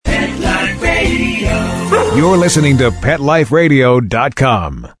You're listening to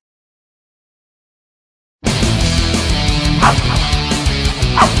PetLifeRadio.com.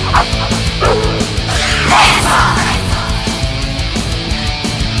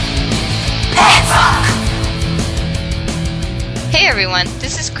 Hey everyone,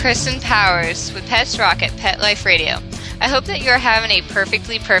 this is Kristen Powers with Pets Rock at Pet Life Radio. I hope that you're having a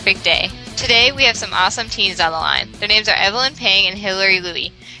perfectly perfect day. Today we have some awesome teens on the line. Their names are Evelyn Pang and Hillary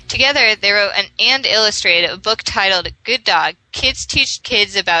Louie. Together they wrote and illustrated a book titled Good Dog, Kids Teach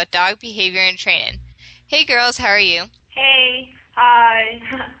Kids About Dog Behavior and Training. Hey girls, how are you? Hey, hi.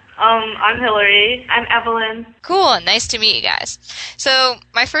 I'm Hillary. I'm Evelyn. Cool, nice to meet you guys. So,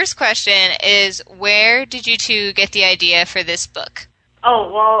 my first question is, where did you two get the idea for this book?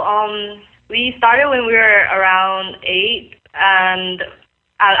 Oh, well, we started when we were around 8, and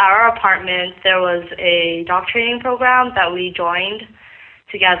at our apartment there was a dog training program that we joined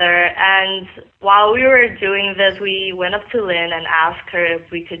together, and while we were doing this, we went up to Lynn and asked her if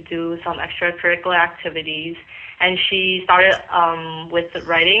we could do some extracurricular activities, and she started with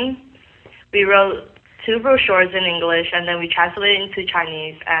writing. We wrote 2 brochures in English, and then we translated into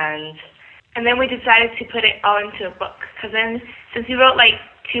Chinese, and then we decided to put it all into a book, because then, since we wrote like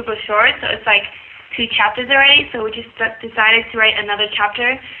 2 brochures, so it's like 2 chapters already, so we just decided to write another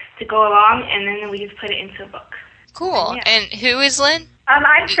chapter to go along, and then we just put it into a book. Cool. Yeah. And who is Lynn?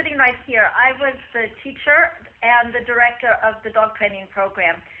 I'm sitting right here. I was the teacher and the director of the dog training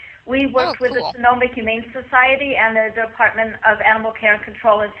program. We worked with the Sonoma Humane Society and the Department of Animal Care and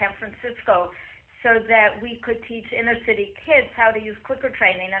Control in San Francisco so that we could teach inner-city kids how to use clicker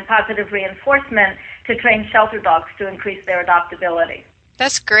training and positive reinforcement to train shelter dogs to increase their adoptability.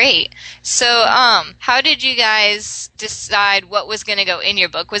 That's great. So, how did you guys decide what was going to go in your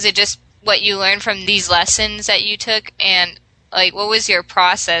book? Was it just what you learned from these lessons that you took, and like what was your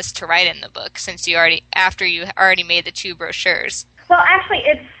process to write in the book since you already made the 2 brochures? Well, actually,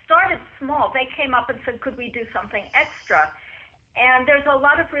 it started small. They came up and said, could we do something extra? And there's a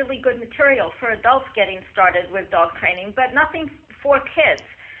lot of really good material for adults getting started with dog training, but nothing for kids.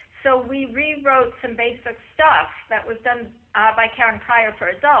 So we rewrote some basic stuff that was done by Karen Pryor for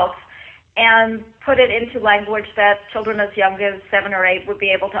adults and put it into language that children as young as 7 or 8 would be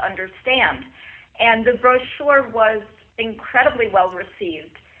able to understand. And the brochure was incredibly well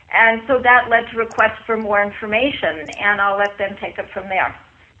received. And so that led to requests for more information, and I'll let them take it from there.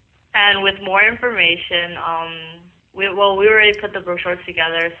 And with more information, we already put the brochures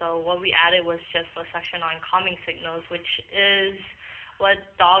together, so what we added was just a section on calming signals, which is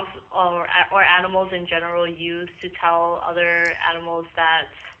what dogs or animals in general use to tell other animals that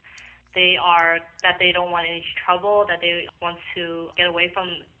they don't want any trouble, that they want to get away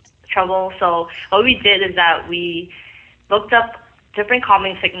from trouble. So what we did is that we looked up different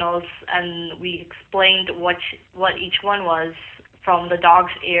calming signals, and we explained what each one was, from the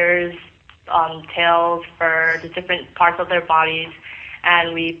dog's ears, tails, fur, the different parts of their bodies,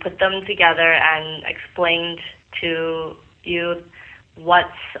 and we put them together and explained to you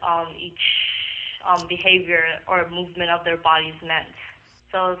what each behavior or movement of their bodies meant.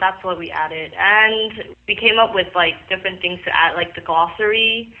 So that's what we added. And we came up with like different things to add, like the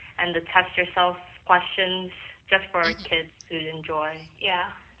glossary and the test yourself questions, just for kids to enjoy.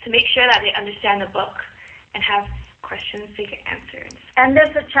 Yeah, to make sure that they understand the book and have questions they can answer. And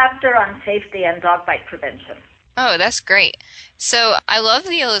there's a chapter on safety and dog bite prevention. Oh, that's great. So I love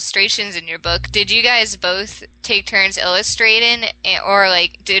the illustrations in your book. Did you guys both take turns illustrating, or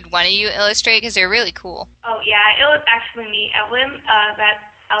like did one of you illustrate? Because they're really cool. Oh, yeah, it was actually me, Evelyn,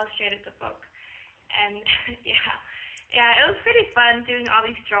 that illustrated the book. And yeah, it was pretty fun doing all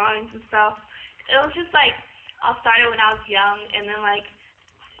these drawings and stuff. It was just like, I started when I was young, and then like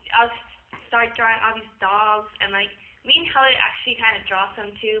I started drawing all these dogs, and like me and Hillary actually kind of draw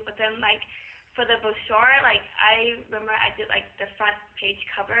some too, but then like for the brochure, like I remember I did like the front page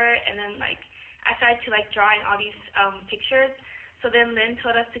cover, and then like I started to like drawing all these pictures. So then Lynn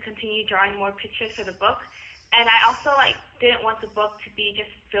told us to continue drawing more pictures for the book, and I also like didn't want the book to be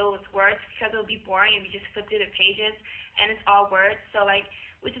just filled with words, because it would be boring if you just flip through the pages and it's all words. So like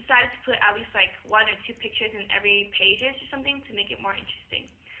we decided to put at least like 1 or 2 pictures in every pages or something to make it more interesting.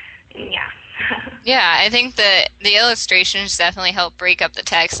 And yeah. Yeah, I think the illustrations definitely help break up the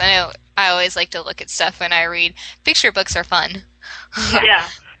text. I know I always like to look at stuff when I read. Picture books are fun. Yeah.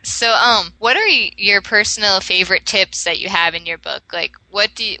 So, what are your personal favorite tips that you have in your book? Like,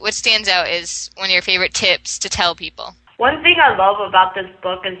 what stands out as one of your favorite tips to tell people? One thing I love about this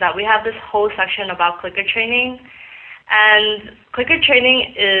book is that we have this whole section about clicker training, And clicker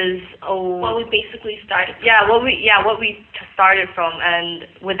training is what we basically started. What we started from. And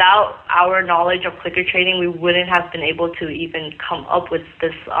without our knowledge of clicker training, we wouldn't have been able to even come up with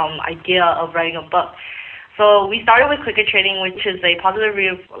this idea of writing a book. So we started with clicker training, which is a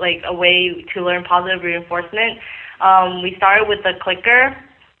a way to learn positive reinforcement. We started with the clicker,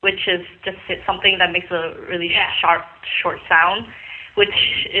 which is just something that makes a really sharp, short sound,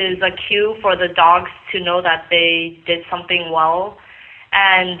 which is a cue for the dogs to know that they did something well.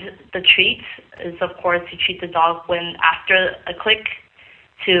 And the treat is, of course, to treat the dog after a click,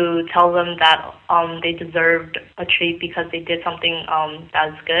 to tell them that they deserved a treat because they did something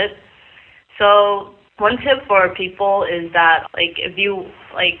that's good. So one tip for people is that, a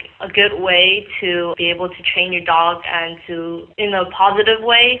good way to be able to train your dog and in a positive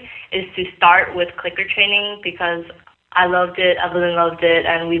way is to start with clicker training, because I loved it, Evelyn loved it,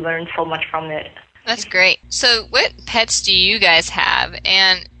 and we learned so much from it. That's great. So what pets do you guys have?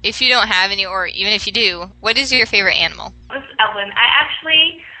 And if you don't have any, or even if you do, what is your favorite animal? This is Evelyn. I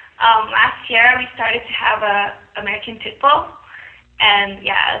actually, last year we started to have a American Pit Bull, and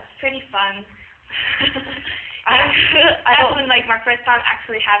it's pretty fun. Evelyn, my first time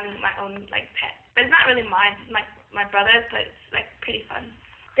actually having my own pet. But it's not really mine, it's my brother's, but it's pretty fun.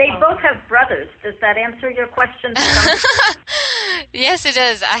 They both have brothers. Does that answer your question? Yes, it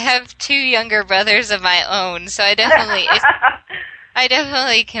does. I have 2 younger brothers of my own, so I definitely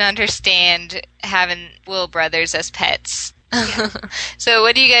can understand having little brothers as pets. Yeah. So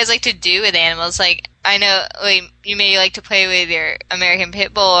what do you guys like to do with animals? I know you may like to play with your American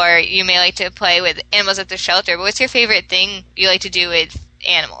Pit Bull, or you may like to play with animals at the shelter, but what's your favorite thing you like to do with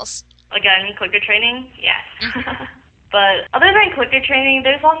animals? Again, clicker training? Yes. But other than clicker training,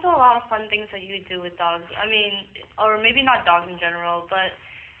 there's also a lot of fun things that you do with dogs. I mean, or maybe not dogs in general, but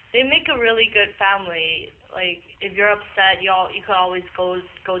they make a really good family. If you're upset, you could always go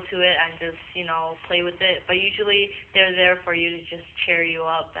to it and just, play with it. But usually they're there for you to just cheer you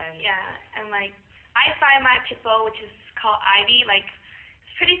up. And and I find my pit bull, which is called Ivy,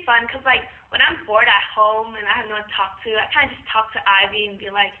 it's pretty fun because when I'm bored at home and I have no one to talk to, I kind of just talk to Ivy and be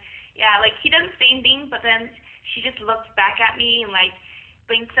he doesn't say anything, but then she just looks back at me and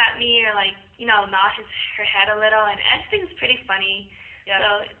blinks at me, or nods her head a little, and I just think it's pretty funny.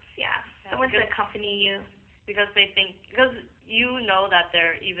 So someone to accompany you, because you know that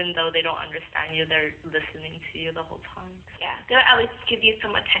even though they don't understand you, they're listening to you the whole time. Yeah, they'll at least give you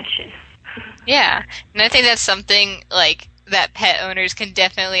some attention. Yeah, and I think that's something that pet owners can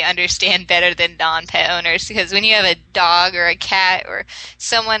definitely understand better than non-pet owners, because when you have a dog or a cat or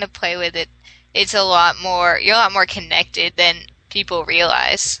someone to play with, you're a lot more connected than people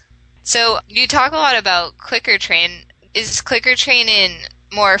realize. So you talk a lot about clicker train. Is clicker training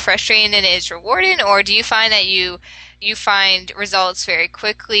more frustrating than it is rewarding, or do you find that you find results very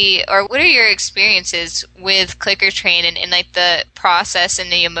quickly, or what are your experiences with clicker training and the process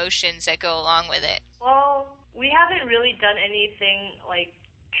and the emotions that go along with it? Well, we haven't really done anything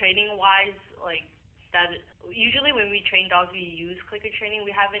training-wise that. Usually when we train dogs, we use clicker training.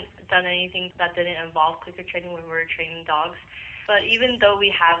 We haven't done anything that didn't involve clicker training when we were training dogs. But even though we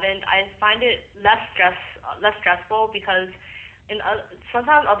haven't, I find it less stressful, because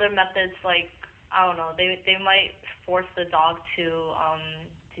sometimes other methods, I don't know, they might force the dog to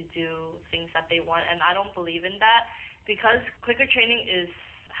do things that they want, and I don't believe in that. Because clicker training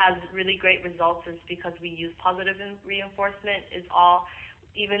has really great results, is because we use positive reinforcement.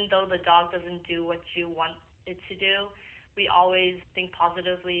 Even though the dog doesn't do what you want it to do, we always think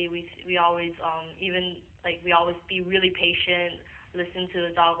positively. We always we always be really patient, listen to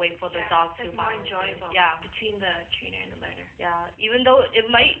the dog, wait for the dog to. It's more enjoyable. Between the trainer and the learner. Yeah, even though it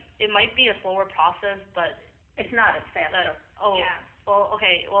might be a slower process, but it's not as fast. Well,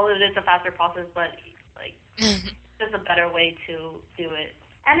 okay. Well, it is a faster process, but there's a better way to do it.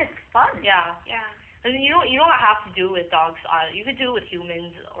 And it's fun. Yeah. And you don't have to do it with dogs. You could do it with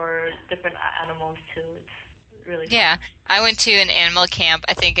humans or different animals too. It's really fun. Yeah. I went to an animal camp,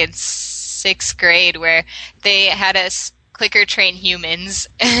 I think in 6th grade, where they had us clicker train humans,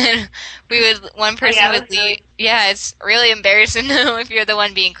 and one person would lead. Yeah, it's really embarrassing if you're the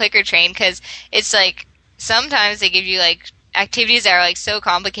one being clicker trained, because it's sometimes they give you activities that are so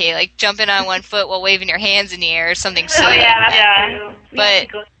complicated, like jumping on one foot while waving your hands in the air or something silly. But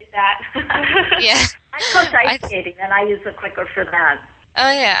that. Yeah. I coach ice skating, and I use a clicker for that.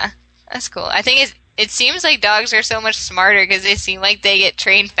 Oh yeah, that's cool. I think it seems like dogs are so much smarter because they seem like they get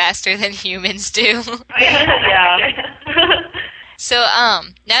trained faster than humans do. Yeah. So now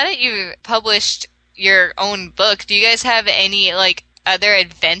that you've published your own book, do you guys have any other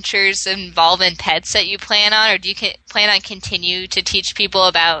adventures involving pets that you plan on, or do you plan on continue to teach people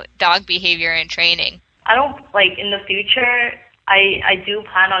about dog behavior and training? I don't, in the future, I do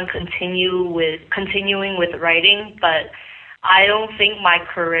plan on continuing with writing, but I don't think my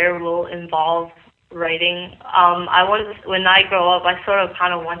career will involve writing. When I grow up, I sort of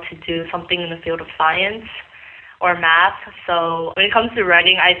kind of want to do something in the field of science or math. So when it comes to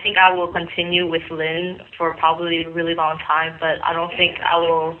writing, I think I will continue with Lynn for probably a really long time, but I don't think I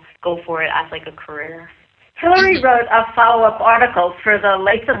will go for it as a career. Hillary wrote a follow-up article for the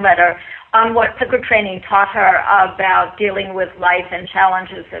Layton letter on what clicker training taught her about dealing with life and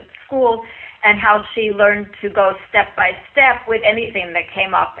challenges at school, and how she learned to go step by step with anything that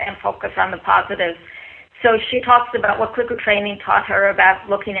came up and focus on the positives. So she talks about what clicker training taught her about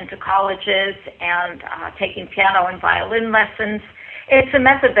looking into colleges and taking piano and violin lessons. It's a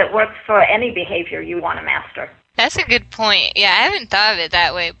method that works for any behavior you want to master. That's a good point. Yeah, I haven't thought of it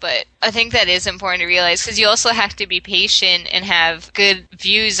that way, but I think that is important to realize, because you also have to be patient and have good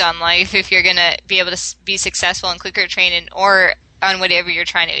views on life if you're going to be able to be successful in clicker training or on whatever you're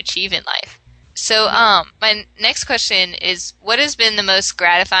trying to achieve in life. So my next question is, what has been the most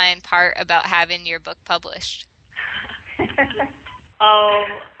gratifying part about having your book published? Okay,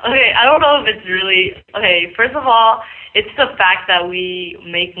 I don't know if it's really... Okay, first of all, it's the fact that we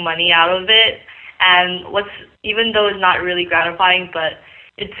make money out of it, and even though it's not really gratifying, but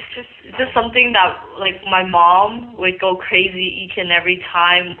it's just something that, my mom would go crazy each and every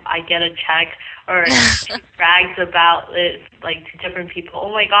time I get a check, or she brags about it, to different people.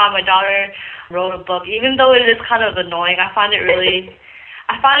 Oh my God, my daughter wrote a book. Even though it is kind of annoying, I find it really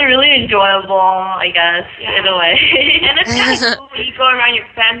enjoyable, I guess, in a way. And it's kind of cool when you go around your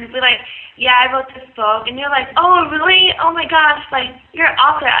friends and be like, yeah, I wrote this book, and you're like, oh, really? Oh my gosh, you're an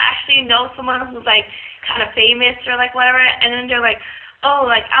author. I actually know someone who's kind of famous or whatever, and then they're like, oh,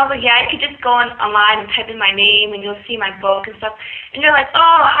 I was like, yeah, I could just go online and type in my name and you'll see my book and stuff. And you're like,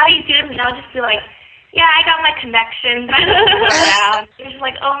 oh, how do you do this? And I'll just be like, yeah, I got my connections. I just go around. You're just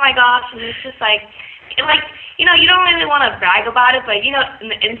like, oh my gosh. And it's just you don't really want to brag about it, but, in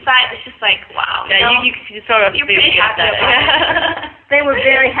the inside, it's just wow. Yeah, you sort of... You're pretty happy about it. They were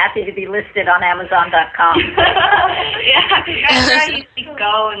very happy to be listed on Amazon.com. Yeah, that's where I usually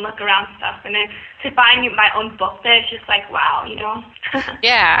go and look around stuff, and then to find my own book there, it's just wow,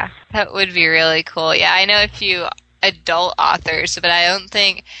 Yeah, that would be really cool. Yeah, I know a few adult authors, but I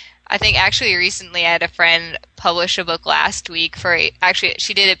think actually recently I had a friend publish a book last week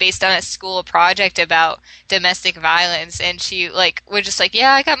she did it based on a school project about domestic violence, and she was just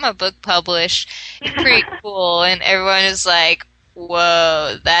yeah, I got my book published. It's pretty cool. And everyone is like,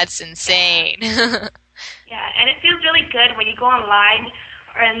 whoa, that's insane. Yeah, and it feels really good when you go online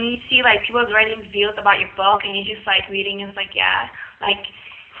and you see people writing reviews about your book, and you just reading, and it's yeah, I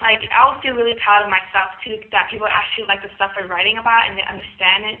always feel really proud of myself, too, that people actually like the stuff I'm writing about and they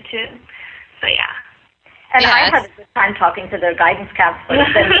understand it, too. So, yeah. And I had a good time talking to the guidance counselors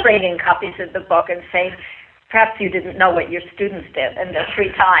and trading copies of the book and saying, perhaps you didn't know what your students did in their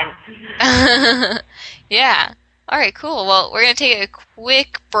free time. Yeah. All right, cool. Well, we're going to take a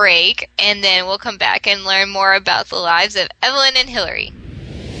quick break, and then we'll come back and learn more about the lives of Evelyn and Hillary.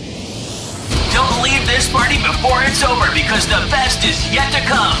 Don't leave this party before it's over, because the best is yet to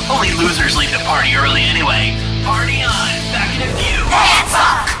come. Only losers leave the party early anyway. Party on. Back in a few. Hands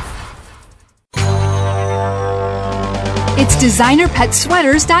up! It's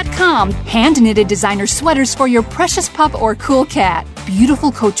DesignerPetSweaters.com. Hand-knitted designer sweaters for your precious pup or cool cat.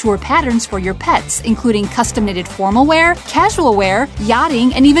 Beautiful couture patterns for your pets, including custom-knitted formal wear, casual wear,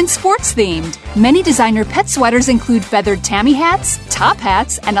 yachting, and even sports-themed. Many designer pet sweaters include feathered tammy hats, top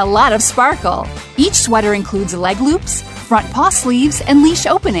hats, and a lot of sparkle. Each sweater includes leg loops, front paw sleeves, and leash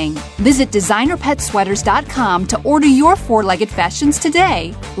opening. Visit DesignerPetSweaters.com to order your four-legged fashions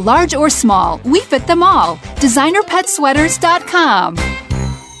today. Large or small, we fit them all. DesignerPetSweaters.com.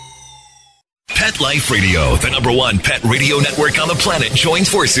 Pet Life Radio, the #1 pet radio network on the planet, joins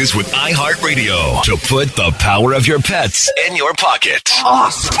forces with iHeartRadio to put the power of your pets in your pocket.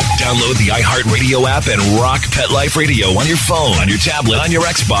 Awesome! Download the iHeartRadio app and rock Pet Life Radio on your phone, on your tablet, on your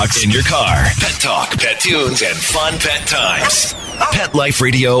Xbox, in your car. Pet talk, pet tunes, and fun pet times. Pet Life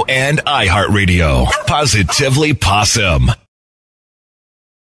Radio and iHeartRadio. Positively Possum.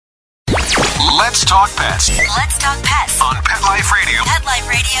 Let's talk pets. Let's talk pets On Pet Life Radio. Pet Life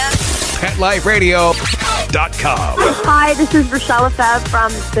Radio. PetLifeRadio.com. Hi, this is Rochelle Lefebvre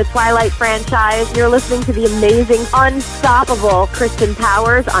from the Twilight franchise. You're listening to the amazing, unstoppable Kristen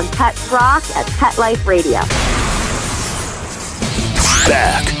Powers on Pets Rock at Pet Life Radio.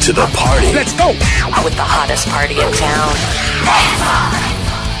 Back to the party. Let's go! With the hottest party in town.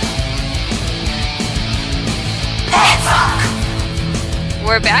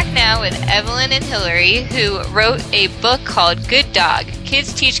 We're back now with Evelyn and Hillary, who wrote a book called Good Dog.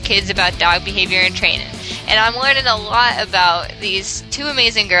 Kids Teach Kids About Dog Behavior and Training. And I'm learning a lot about these two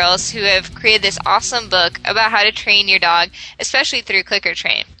amazing girls who have created this awesome book about how to train your dog, especially through Clicker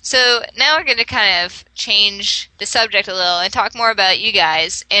Train. So now we're going to kind of change the subject a little and talk more about you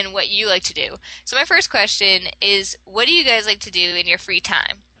guys and what you like to do. So my first question is, what do you guys like to do in your free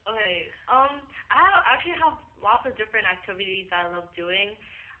time? Okay. Actually have lots of different activities that I love doing.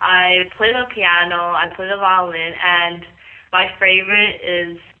 I play the piano, I play the violin, and my favorite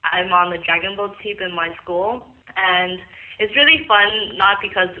is I'm on the dragon boat team in my school. And it's really fun, not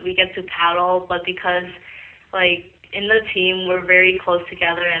because we get to paddle, but because, like, in the team, we're very close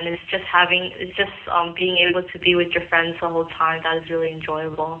together, and it's just being able to be with your friends the whole time that is really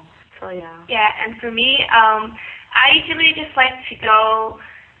enjoyable. So, yeah. Yeah, and for me, I usually just like to go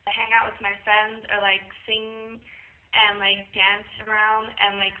hang out with my friends or like sing and like dance around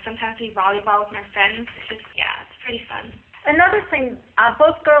and like sometimes play volleyball with my friends. It's just, yeah, it's pretty fun. Another thing,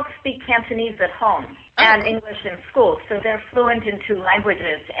 both girls speak Cantonese at home and English in school, so they're fluent in two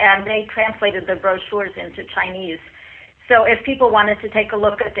languages, and they translated the brochures into Chinese. So if people wanted to take a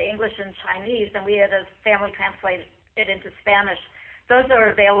look at the English and Chinese, and we had a family translate it into Spanish, those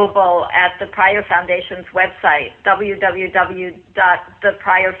are available at the Pryor Foundation's website,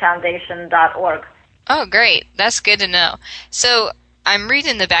 www.thepryorfoundation.org. Oh, great. That's good to know. So I'm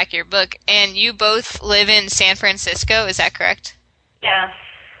reading the back of your book, and you both live in San Francisco, is that correct? Yes.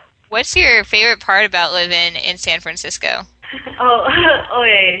 What's your favorite part about living in San Francisco?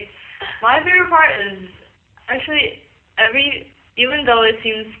 Okay. My favorite part is actually even though it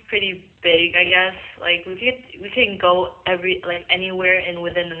seems pretty big, I guess, like we can go anywhere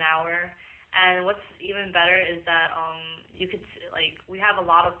within an hour. And what's even better is that we have a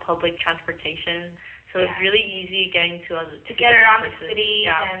lot of public transportation, so it's really easy getting to get around the city.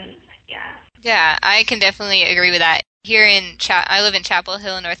 Yeah, I can definitely agree with that. Here I live in Chapel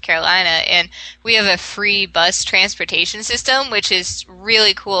Hill, North Carolina, and we have a free bus transportation system, which is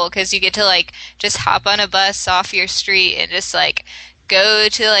really cool because you get to like just hop on a bus off your street and just like go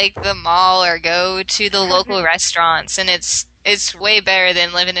to like the mall or go to the local restaurants, and it's way better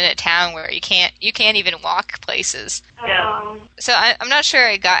than living in a town where you can't even walk places. Yeah. So I'm not sure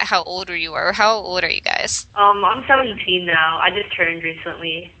I got how old you are. How old are you guys? I'm 17 now. I just turned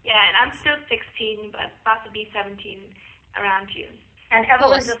recently. Yeah, and I'm still 16, but about to be 17 around June. And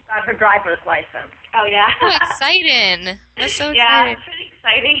Evelyn just got her driver's license. Oh, yeah. Oh, exciting. That's so exciting. Yeah, it's pretty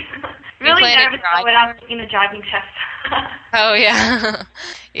exciting. Really nervous when I was taking the driving test. Oh, yeah.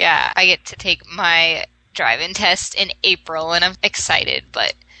 Yeah, I get to take my driving test in April, and I'm excited,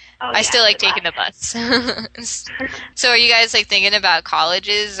 but I still like taking the bus. So are you guys like thinking about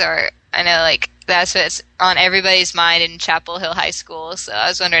colleges? Or I know like that's what's on everybody's mind in Chapel Hill High School, so I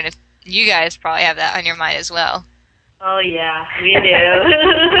was wondering if you guys probably have that on your mind as well. Oh yeah, we do.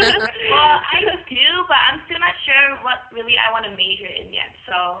 Well, I do, but I'm still not sure what really I want to major in yet,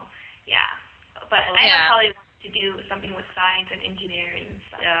 so yeah. But I probably want to do something with science and engineering and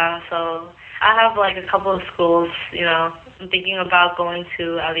stuff. Yeah, so I have like a couple of schools, I'm thinking about going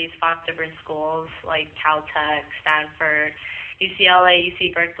to at least 5 different schools, like Caltech, Stanford, UCLA,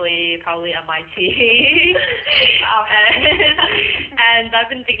 UC Berkeley, probably MIT. And I've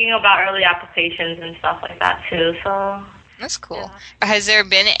been thinking about early applications and stuff like that too, so. That's cool. Yeah. Has there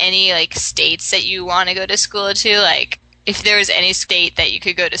been any like states that you want to go to school to? Like, if there was any state that you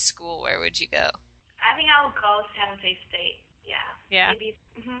could go to school, where would you go? I think I would go to San Jose State. Yeah. Yeah. Maybe.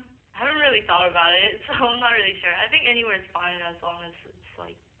 I haven't really thought about it, so I'm not really sure. I think anywhere is fine as long as it's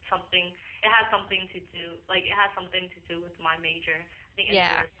like something. It has something to do. Like it has something to do with my major. I think.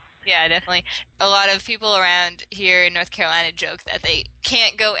 Yeah. Yeah, definitely. A lot of people around here in North Carolina joke that they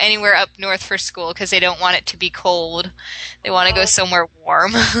can't go anywhere up north for school because they don't want it to be cold. They want to go somewhere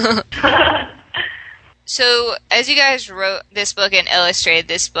warm. So, as you guys wrote this book and illustrated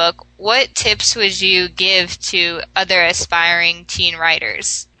this book, what tips would you give to other aspiring teen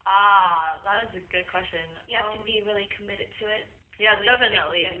writers? That is a good question. You have to be really committed to it. Yeah,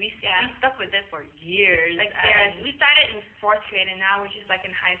 definitely. We stuck with it for years. We started in 4th grade, and now we're just like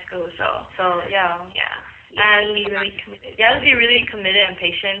in high school. So yeah. And be really committed. You have to be really committed and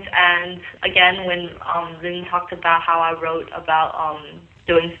patient. And again, when Lynn talked about how I wrote about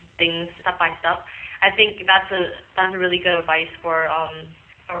doing things step by step, I think that's a really good advice for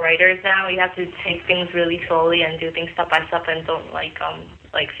writers now. You have to take things really slowly and do things step by step, and don't like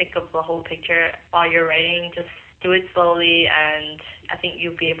think of the whole picture while you're writing. Just do it slowly, and I think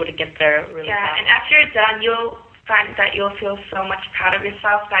you'll be able to get there really fast. And after you're done, you'll find that you'll feel so much proud of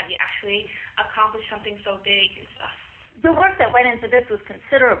yourself that you actually accomplished something so big and stuff. The work that went into this was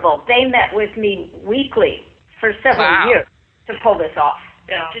considerable. They met with me weekly for several years to pull this off.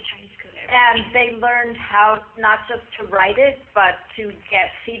 Yeah. The Chinese school. And they learned how not just to write it, but to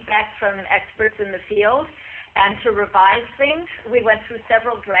get feedback from experts in the field and to revise things. We went through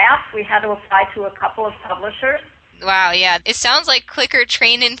several drafts. We had to apply to a couple of publishers. Wow, yeah. It sounds like clicker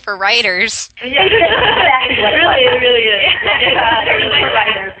training for writers. Yeah, exactly. It really is. For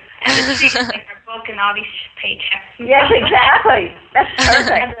writers. And the speakers like our book and all these paychecks. Yes, exactly. That's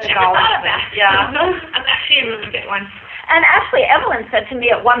perfect. Yeah. That's actually a really good one. And actually, Evelyn said to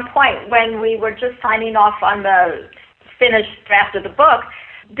me at one point when we were just signing off on the finished draft of the book,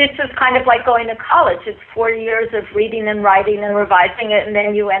 this is kind of like going to college. It's 4 years of reading and writing and revising it, and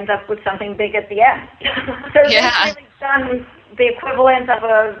then you end up with something big at the end. So they've really done the equivalent of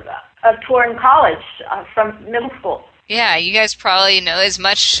a tour in college from middle school. Yeah, you guys probably know as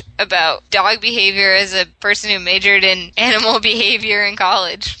much about dog behavior as a person who majored in animal behavior in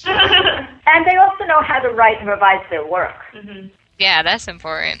college. And they also know how to write and revise their work. Mm-hmm. Yeah, that's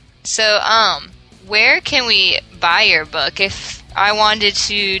important. So, where can we buy your book? If I wanted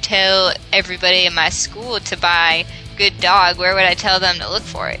to tell everybody in my school to buy Good Dog, where would I tell them to look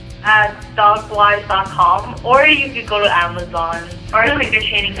for it? At dogwise.com, or you could go to Amazon. Or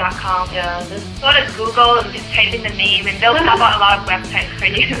clickertraining.com. Yeah, just go to Google and just type in the name, and they'll pop out a lot of websites for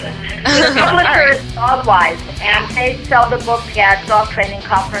you. The publisher is Dogwise, and they sell the book at dog training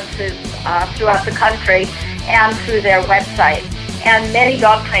conferences throughout the country and through their website. And many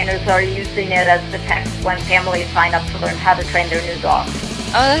dog trainers are using it as the text when families sign up to learn how to train their new dogs.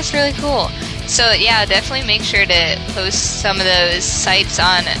 Oh, that's really cool. So, yeah, definitely make sure to post some of those sites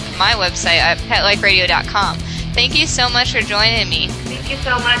on my website at PetLifeRadio.com. Thank you so much for joining me. Thank you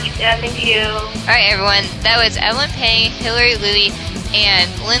so much. Yeah, thank you. All right, everyone. That was Evelyn Pang, Hillary Louie,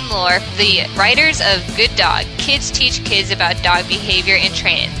 and Lynn Lohr, the writers of Good Dog. Kids teach kids about dog behavior and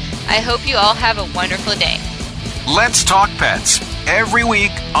training. I hope you all have a wonderful day. Let's Talk Pets, every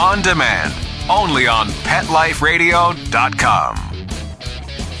week on demand, only on PetLifeRadio.com.